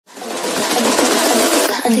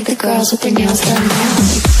think the girls with their nails done now.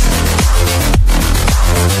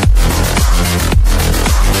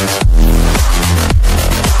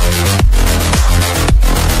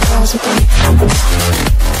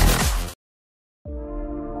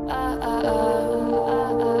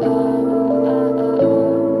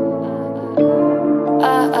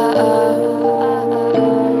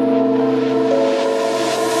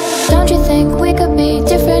 Don't you think we could be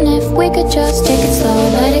different if we could just take it slow,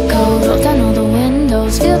 let it go, roll down all the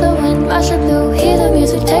windows, feel the wind rush the blue, hear the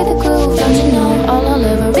music, take the groove. Don't you know all I'll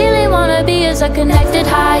ever really wanna be is a connected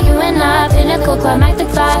high, you and I, pinnacle climactic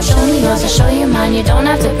flash. Show me yours, I'll show you mine, you don't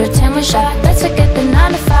have to pretend we're shy. Let's forget the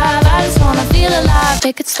 9 to 5, I just wanna feel alive.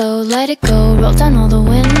 Take it slow, let it go, roll down all the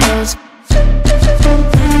windows.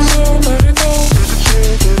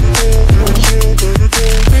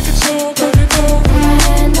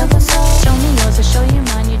 Show me yours, I'll show you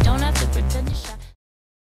mine, you don't have to pretend you're shy.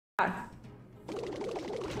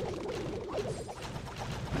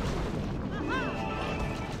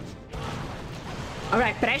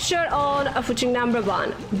 Alright, pressure on F.Ching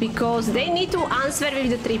No.1 because they need to answer with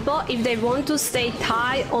the triple if they want to stay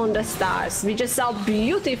high on the stars. We just saw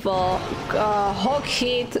beautiful hog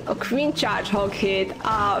hit, queen charge hog hit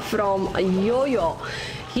from Yo-Yo.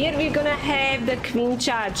 Here we're gonna have the queen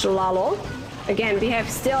charge Lalo. Again, we have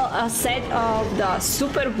still a set of the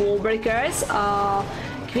super wall breakers.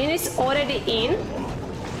 Queen is already in.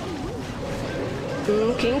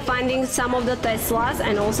 King finding some of the Teslas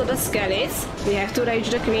and also the Skellies. We have to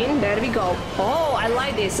rage the queen. There we go. Oh, I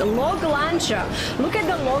like this. A log launcher. Look at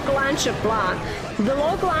the log launcher plan. The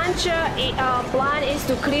log launcher plan is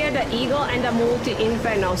to clear the eagle and the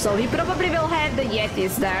multi-inferno. So he probably will have the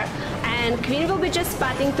Yetis there. And queen will be just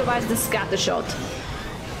spotting towards the scatter shot.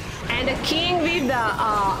 And the king with the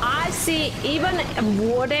I see even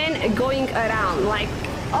warden going around like,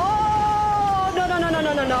 oh,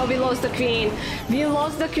 no, we lost the queen. We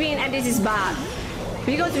lost the queen and this is bad.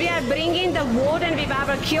 Because we are bringing the warden with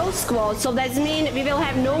our kill squad, so that means we will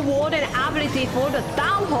have no warden ability for the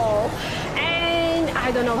town hall. And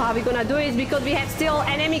I don't know how we're gonna do it because we have still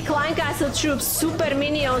enemy clan castle troops, super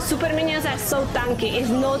minions. Super minions are so tanky, it's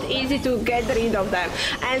not easy to get rid of them.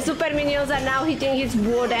 And super minions are now hitting his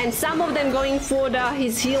warden, some of them going for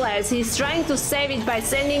his healers. He's trying to save it by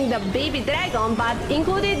sending the baby dragon, but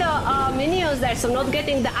included the minions there, so not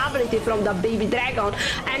getting the ability from the baby dragon.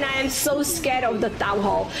 And I am so scared of the town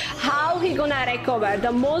hall. How he gonna recover?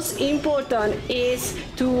 The most important is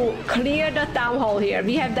to clear the town hall here.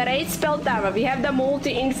 We have the raid spell tower, we have the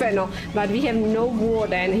multi-inferno, but we have no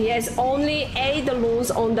warden. He has only 8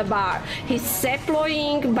 loons on the bar. He's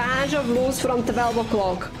deploying bunch of loons from 12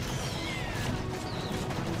 o'clock.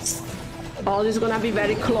 Oh, this is gonna be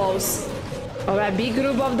very close. Alright, big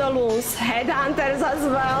group of the loons, headhunters as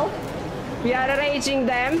well. We are raging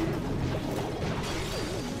them.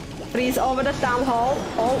 Freeze over the town hall.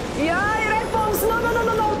 Oh, yeah, red bombs. No.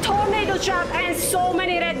 Tornado trap and so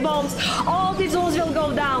many red bombs. All these zones will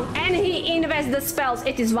go down. And he invests the spells.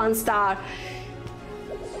 It is 1 star.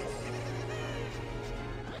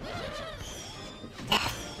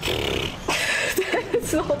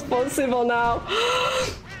 It's not possible now.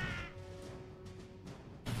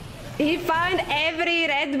 He found every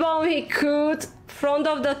red bomb he could in front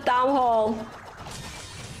of the town hall.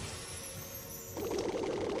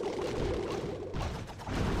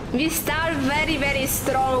 We start very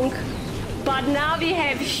strong, but now we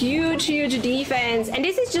have huge defense, and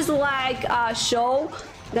this is just like a show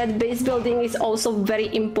that base building is also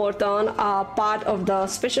very important part of the,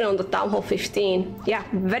 especially on the town hall 15. Yeah,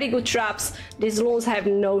 very good traps. These loons have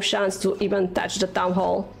no chance to even touch the town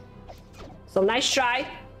hall. So nice try,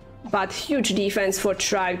 but huge defense for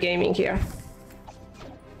Tribe Gaming here.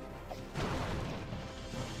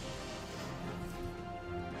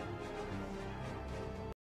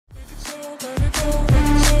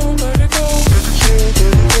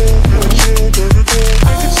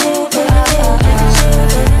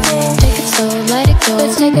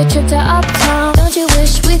 Let's take a trip to uptown. Don't you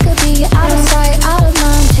wish we could be out of sight, out of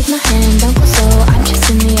mind? Take my hand, don't go slow. I'm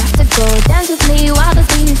chasing the afterglow. Dance with me while the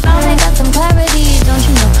scene finally got some clarity. Don't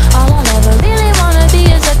you know all I'll ever really wanna be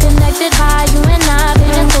is a connected high. You and I,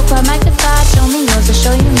 pinnacle climactic flash. Show me yours, I'll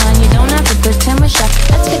show you mine. You don't have to pretend we're shy.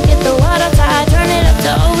 Let's get the water tide, turn it up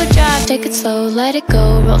to overdrive. Take it slow, let it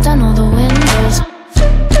go, roll down all the windows.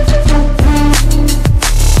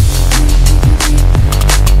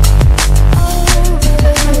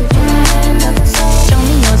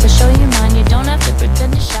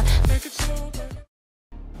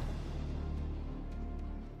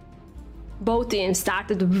 Both teams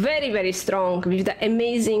started very strong with the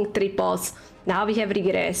amazing triples. Now we have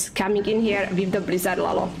Riqirez coming in here with the Blizzard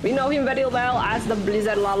Lalo. We know him very well as the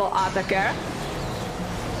Blizzard Lalo attacker.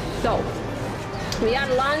 So, we are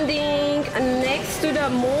landing next to the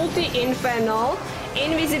multi-infernal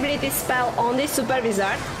invisibility spell on the Super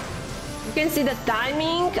Wizard. You can see the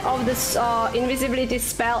timing of this invisibility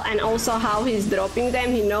spell and also how he's dropping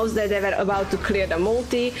them. He knows that they were about to clear the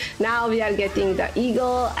multi. Now we are getting the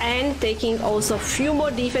eagle and taking also few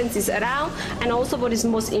more defenses around. And also what is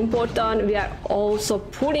most important, we are also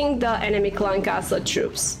pulling the enemy clan castle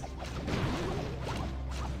troops.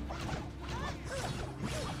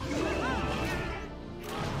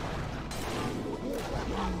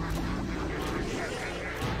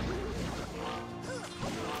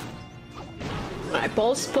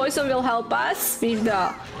 Poison will help us with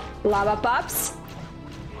the lava pups.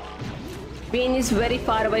 Queen is very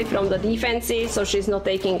far away from the defenses, so she's not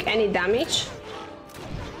taking any damage.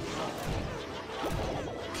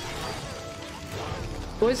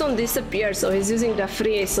 Poison disappears, so he's using the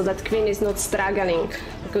freeze so that Queen is not struggling.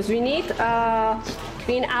 Because we need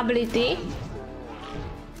Queen ability.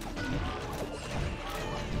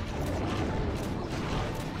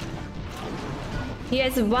 He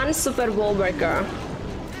has one super wall breaker.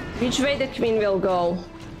 Which way the Queen will go?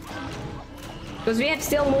 Because we have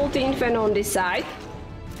still multi-inferno on this side.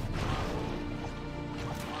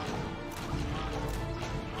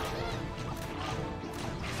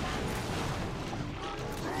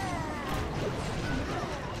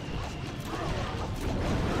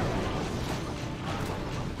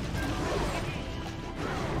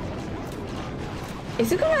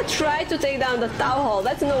 Is he gonna try to take down the town hall?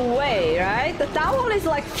 That's no way, right? The town hall is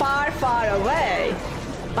like far, far away.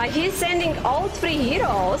 But he's sending all three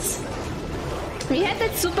heroes. We have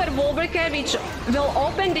that super wall breaker which will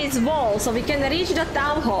open this wall so we can reach the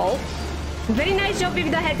town hall. Very nice job with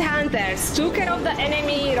the headhunters. Took care of the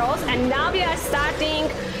enemy heroes and now we are starting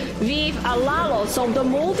with a Lalo. So the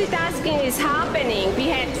multitasking is happening. We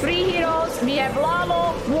have three heroes, we have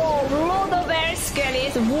Lalo, whoa, load of air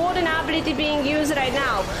skellies, wooden ability being used right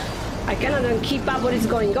now. I cannot even keep up what is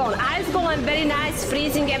going on. Ice Golem, very nice,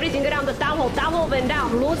 freezing everything around the town hall. Town hall went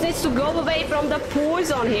down. Loons needs to go away from the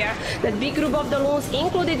poison here. That big group of the Loons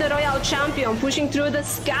included the Royal Champion pushing through the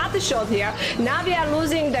scattershot here. Now we are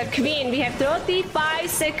losing the Queen. We have 35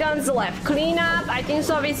 seconds left. Clean up, I think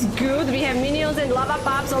so is good. We have Minions and Lava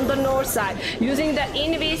Pups on the north side. Using the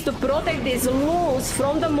Invis to protect these Loons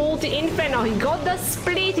from the multi-inferno. He got the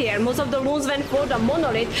split here. Most of the Loons went for the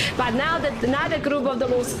Monolith. But now the group of the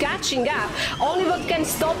Loons catching up. Only what can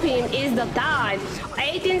stop him is the tide.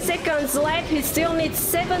 18 seconds left. He still needs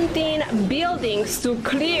 17 buildings to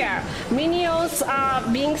clear. Minions are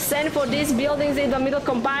being sent for these buildings in the middle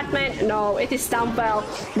compartment. No, it is Stampel.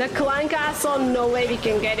 The clan castle, no way we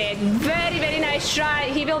can get it. Very, very nice try.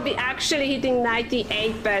 He will be actually hitting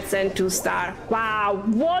 98% 2-star. Wow,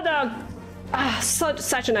 what a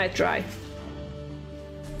such a nice try.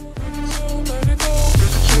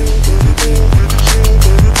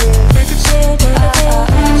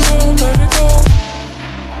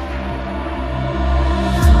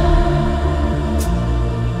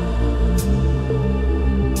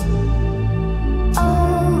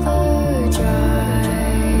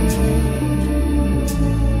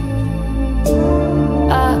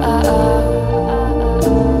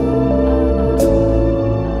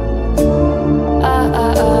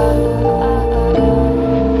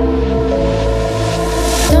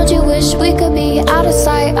 We could be out of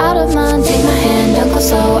sight, out of mind. Take my hand, don't go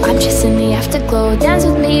slow. I'm chasing the afterglow. Dance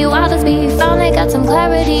with me while as we finally got some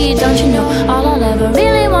clarity. Don't you know, all I'll ever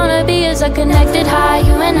really wanna be is a connected high.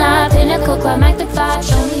 You and I, pinnacle, climactic vibe.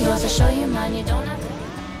 Show me yours, I'll show you mine. You don't have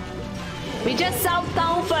to. We just saw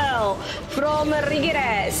Downfall from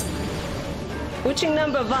Riqirez. F.Ching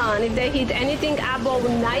No.1, if they hit anything above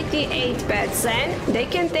 98%, they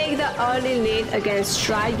can take the early lead against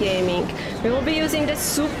Try Gaming. We will be using the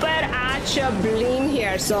Super Archer Blim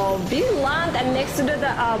here, so we land next to the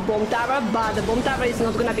bomb tower, but the bomb tower is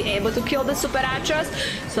not gonna be able to kill the Super Archers,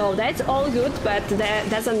 so that's all good, but that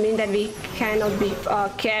doesn't mean that we cannot be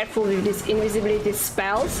careful with these invisibility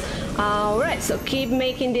spells. Alright, so keep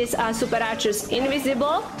making these Super Archers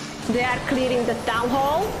invisible. They are clearing the town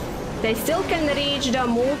hall. They still can reach the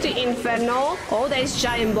multi-inferno. Oh, there's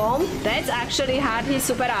giant bomb. That's actually hard his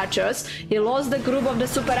super archers. He lost the group of the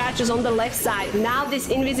super archers on the left side. Now this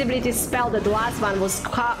invisibility spell, the last one, was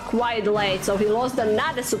quite late, so he lost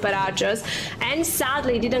another super archers and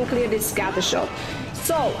sadly didn't clear this scatter shot.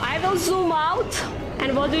 So I will zoom out,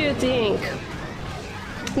 and what do you think?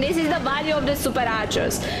 This is the value of the super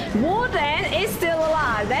archers. Wooden is still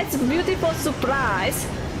alive. That's a beautiful surprise.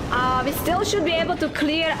 we still should be able to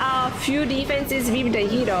clear a few defenses with the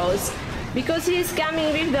heroes. Because he's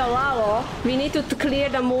coming with the Lalo, we need to clear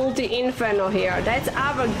the multi-inferno here. That's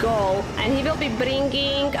our goal. And he will be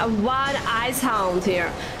bringing one Ice Hound here.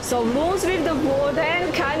 So Loons with the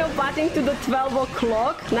Warden, kind of batting to the 12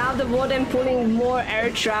 o'clock. Now the Warden pulling more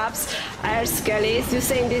air traps, air skellies. You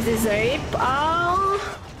saying this is rape?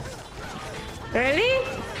 Really?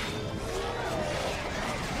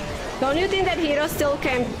 Don't you think that hero still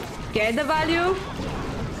can get the value?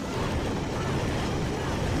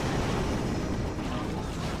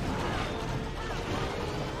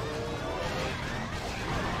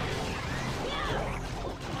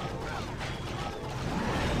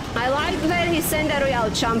 I like that he sent a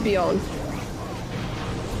Royal Champion.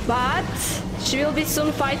 But she will be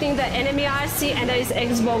soon fighting the enemy RC and there is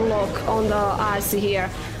X-Bow lock on the RC here.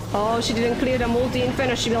 Oh, she didn't clear the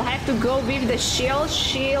multi-inferno. She will have to go with the shield.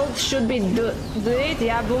 Shield should be do it.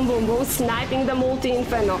 Yeah, boom, boom, boom. Sniping the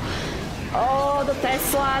multi-inferno. Oh, the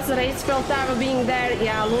Teslas, Raid Spell Tower being there.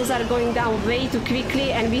 Yeah, Loons are going down way too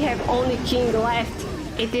quickly and we have only King left.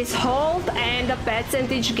 It is hold and the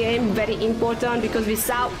percentage game very important because we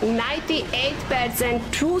saw 98%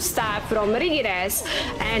 2-star from Riqirez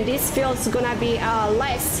and this feels gonna be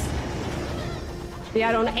less. We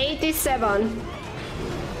are on 87.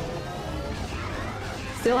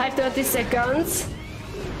 Still have 30 seconds.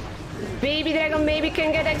 Baby Dragon maybe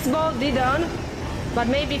can get X-Bow, didn't. But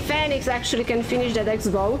maybe Phoenix actually can finish that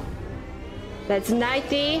X-Bow. That's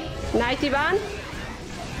 90, 91.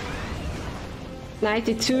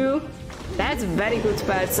 92, that's very good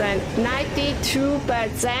percent,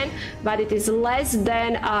 92%, but it is less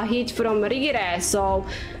than a hit from Riqirez, so